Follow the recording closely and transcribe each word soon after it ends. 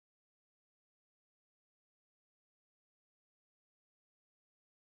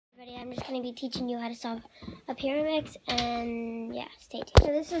everybody, I'm just going to be teaching you how to solve a pyraminx, and yeah, stay tuned. So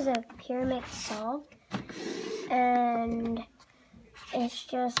this is a pyraminx solved, and it's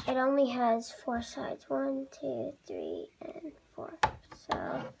just, it only has 4 sides, 1, 2, 3, and 4.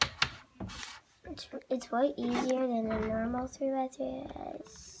 So it's way easier than a normal 3x3. It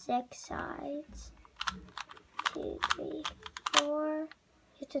has 6 sides, 2, 3, 4. You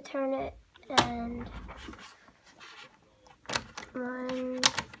have to turn it, and 1,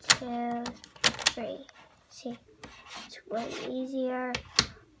 2, 3. See, it's way easier.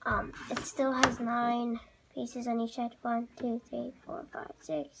 It still has 9 pieces on each side. 1, 2, 3, 4, 5,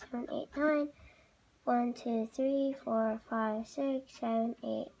 6, 7, 8, 9. 1, 2, 3, 4, 5, 6, 7,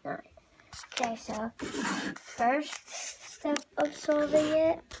 8, 9. Okay, so first step of solving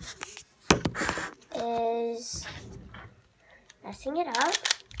it is messing it up.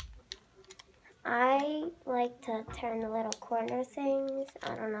 I like to turn the little corner things.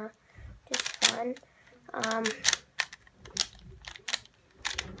 I don't know, just fun.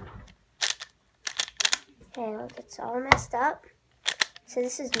 Okay, look, it's all messed up. So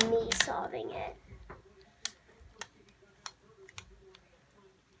this is me solving it.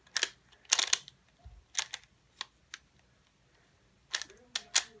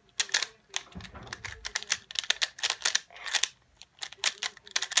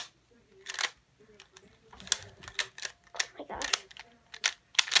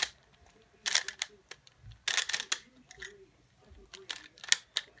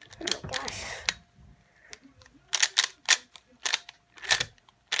 Oh my gosh.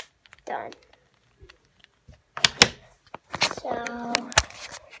 Done. So,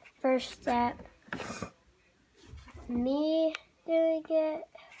 first step, me doing it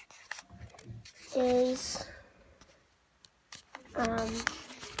is,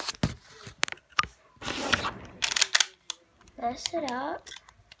 mess it up.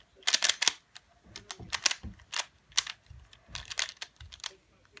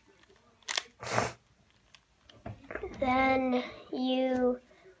 Then you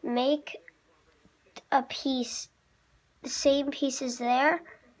make a piece, the same pieces there.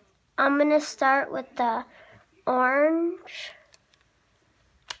 I'm gonna start with the orange,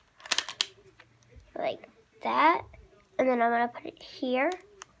 like that, and then I'm gonna put it here.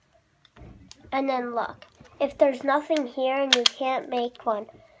 And then look, if there's nothing here and you can't make one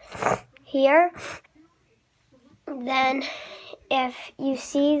here, then if you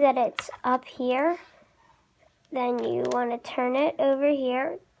see that it's up here, then you want to turn it over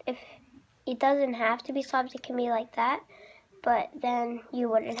here. If it doesn't have to be solved, it can be like that, but then you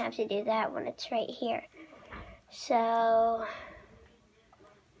wouldn't have to do that when it's right here. So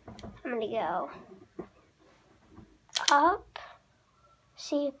I'm going to go up.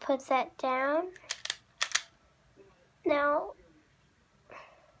 See, put that down. Now,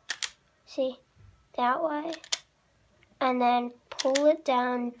 see, that way. And then pull it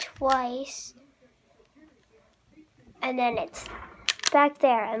down twice. And then it's back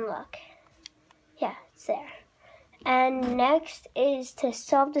there, and look. Yeah, it's there. And next is to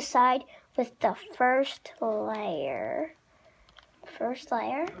solve the side with the first layer. First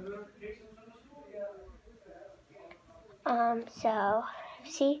layer. So,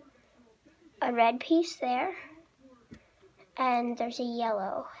 see, a red piece there, and there's a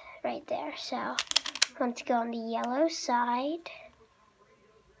yellow right there. So, I want to go on the yellow side,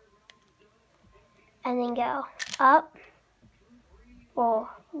 and then go up, or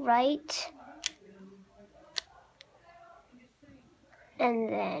right, and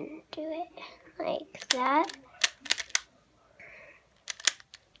then do it like that,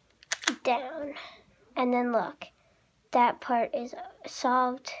 down, and then look, that part is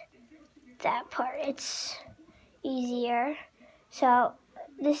solved, that part, it's easier. So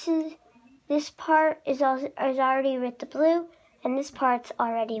this part is already with the blue, and this part's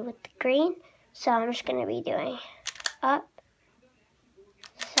already with the green. So I'm just going to be doing up,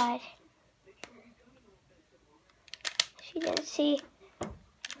 side. If you didn't see,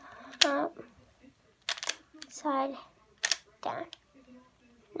 up, side, down.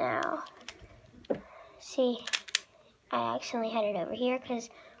 Now, see, I accidentally had it over here because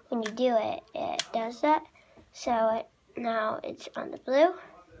when you do it, it does that. So now it's on the blue,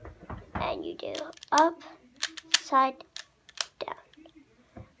 and you do up, side, down.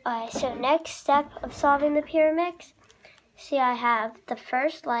 Alright, so next step of solving the pyraminx, see, I have the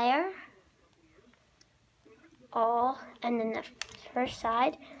first layer, all, and then the first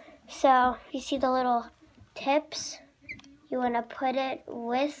side. So you see the little tips, you want to put it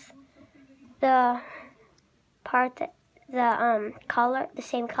with the part that color, the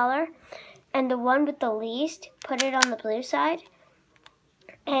same color, and the one with the least, put it on the blue side,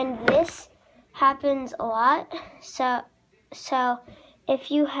 And this happens a lot. So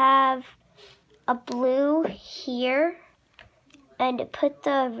if you have a blue here and put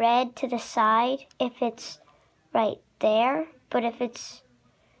the red to the side if it's right there, but if it's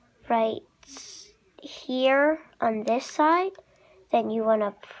right here on this side, then you want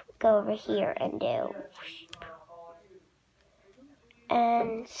to go over here and do.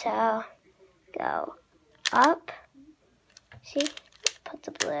 And so go up. See? Put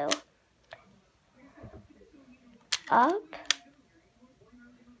the blue up.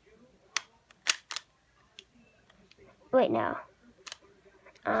 Wait, no.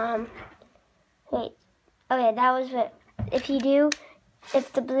 Wait. Okay, that was what.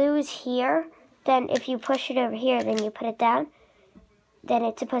 If the blue is here, then if you push it over here, then you put it down, then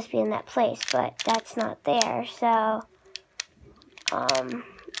it's supposed to be in that place, but that's not there, so I'm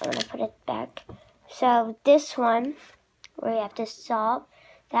gonna put it back. So this one, where you have to solve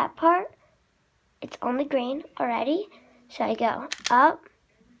that part, it's only green already, so I go up,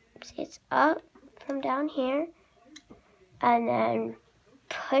 see it's up from down here, and then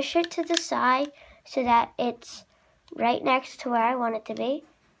push it to the side so that it's right next to where I want it to be.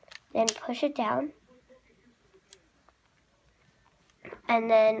 Then push it down.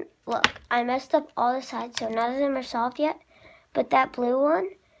 And then, look, I messed up all the sides, so none of them are solved yet. But that blue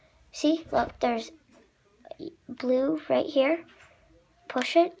one, see, look, there's blue right here.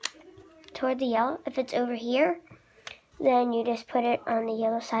 Push it toward the yellow. If it's over here, then you just put it on the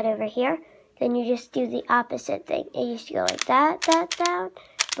yellow side over here. Then you just do the opposite thing. It used to go like that down,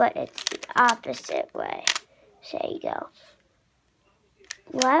 but it's the opposite way. So you go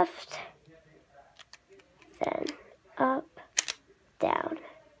left, then up, down,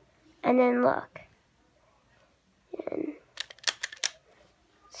 and then look, and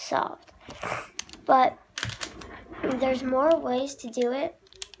solved. But there's more ways to do it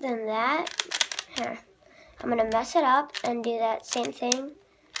than that. Here, I'm gonna mess it up and do that same thing,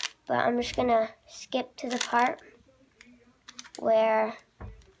 but I'm just gonna skip to the part where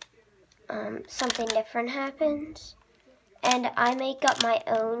something different happens. And I make up my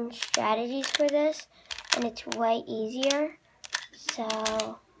own strategies for this, and it's way easier.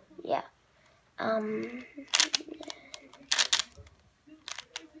 So, yeah. One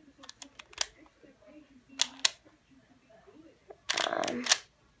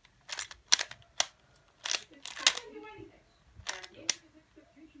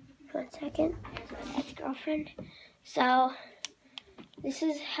second. There's my ex-girlfriend. So, this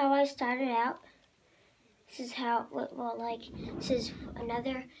is how I started out. This is how, well, like, this is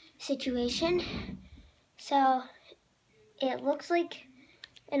another situation. So, it looks like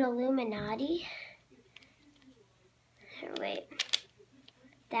an Illuminati. Wait,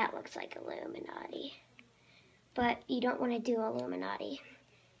 that looks like Illuminati. But you don't want to do Illuminati.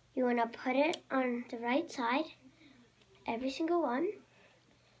 You want to put it on the right side, every single one.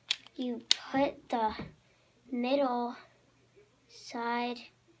 You put the middle side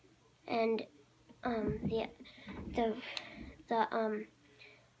and the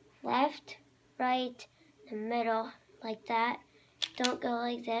left, right, the middle, like that. Don't go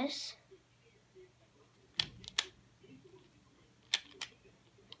like this.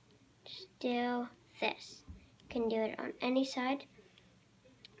 Just do this. You can do it on any side,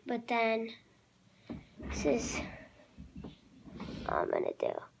 but then this is I'm gonna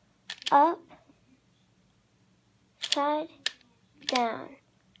do up, side, down,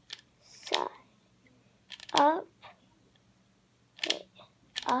 side, up, wait,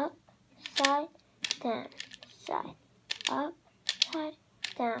 up, side, down, side, up, side,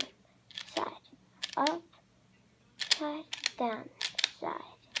 down, side, up, side, down,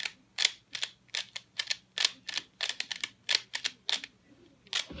 side.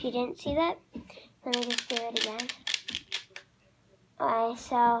 If you didn't see that, let me just do it again. Alright,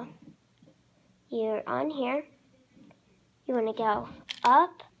 so you're on here. You want to go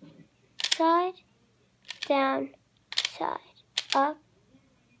up, side, down, side, up,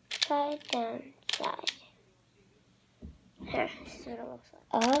 side, down, side. Here, this is what it looks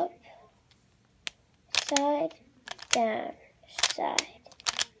like. Up, side, down, side.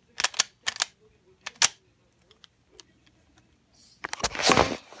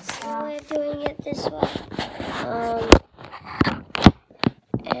 So we're doing it this way.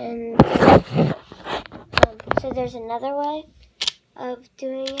 So there's another way of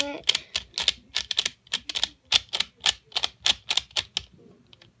doing it.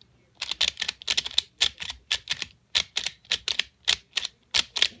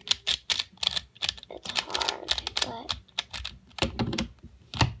 It's hard, but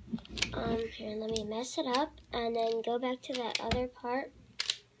here, let me mess it up and then go back to that other part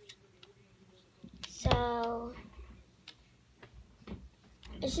So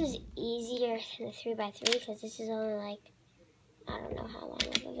this is easier than the 3x3 because this is only like, I don't know how long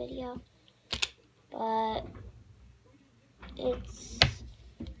of a video, but it's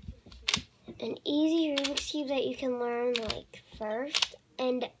an easy Rubik's Cube that you can learn like first.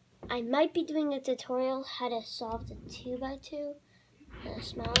 And I might be doing a tutorial how to solve the 2x2, the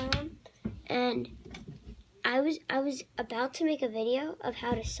smaller one. And I was about to make a video of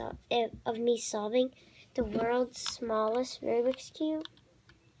how to solve of me solving the world's smallest Rubik's Cube.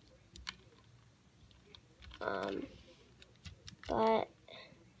 But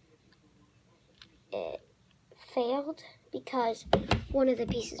it failed because one of the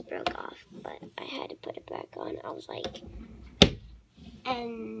pieces broke off, but I had to put it back on. I was like,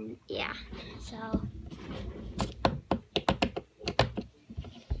 and yeah, so,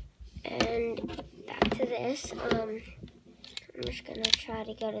 and back to this, I'm just gonna try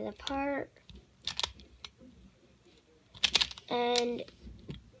to go to the part, and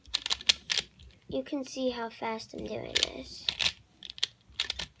you can see how fast I'm doing this.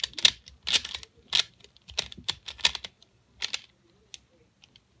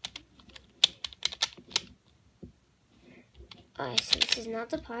 Alright, so this is not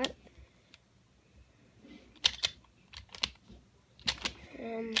the part.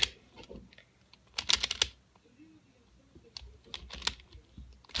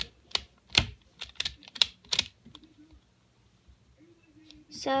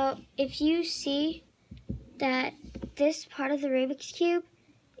 So if you see that this part of the Rubik's Cube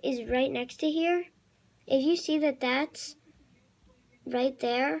is right next to here, if you see that that's right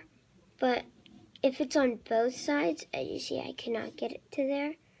there, but if it's on both sides, as you see, I cannot get it to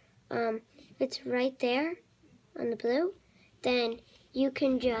there. If it's right there on the blue, then you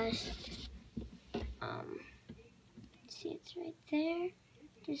can just, see it's right there.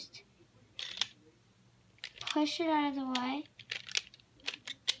 Just push it out of the way.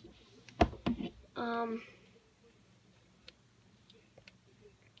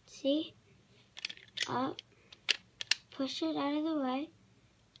 See? Up. Push it out of the way.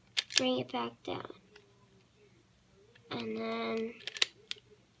 Bring it back down. And then,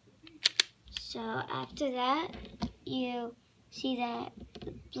 so after that, you see that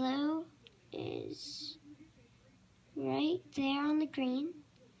the blue is right there on the green.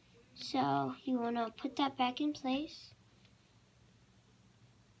 So you want to put that back in place.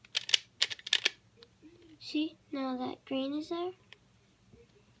 See, now that green is there.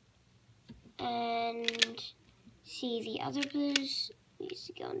 And see the other blues needs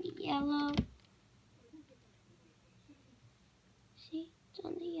to go on the yellow. See, it's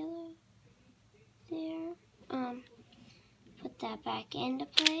on the yellow there. Put that back into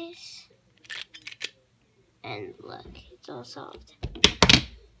place. And look, it's all solved.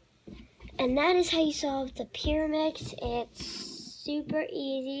 And that is how you solve the pyraminx. It's super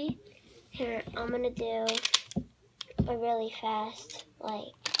easy. Here, I'm gonna do a really fast,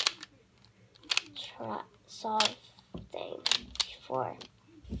 like, solve thing before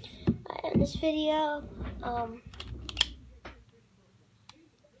I end this video.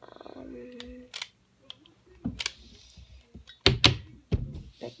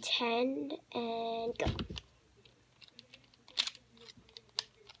 Pretend and go.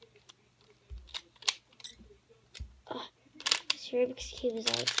 This Rubik's Cube is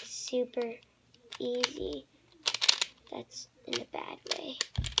like super easy. That's in a bad way.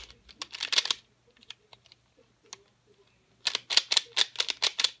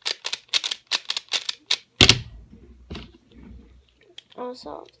 All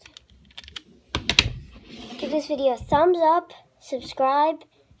solved. Give this video a thumbs up, subscribe,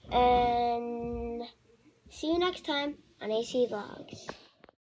 and see you next time on AC Vlogs.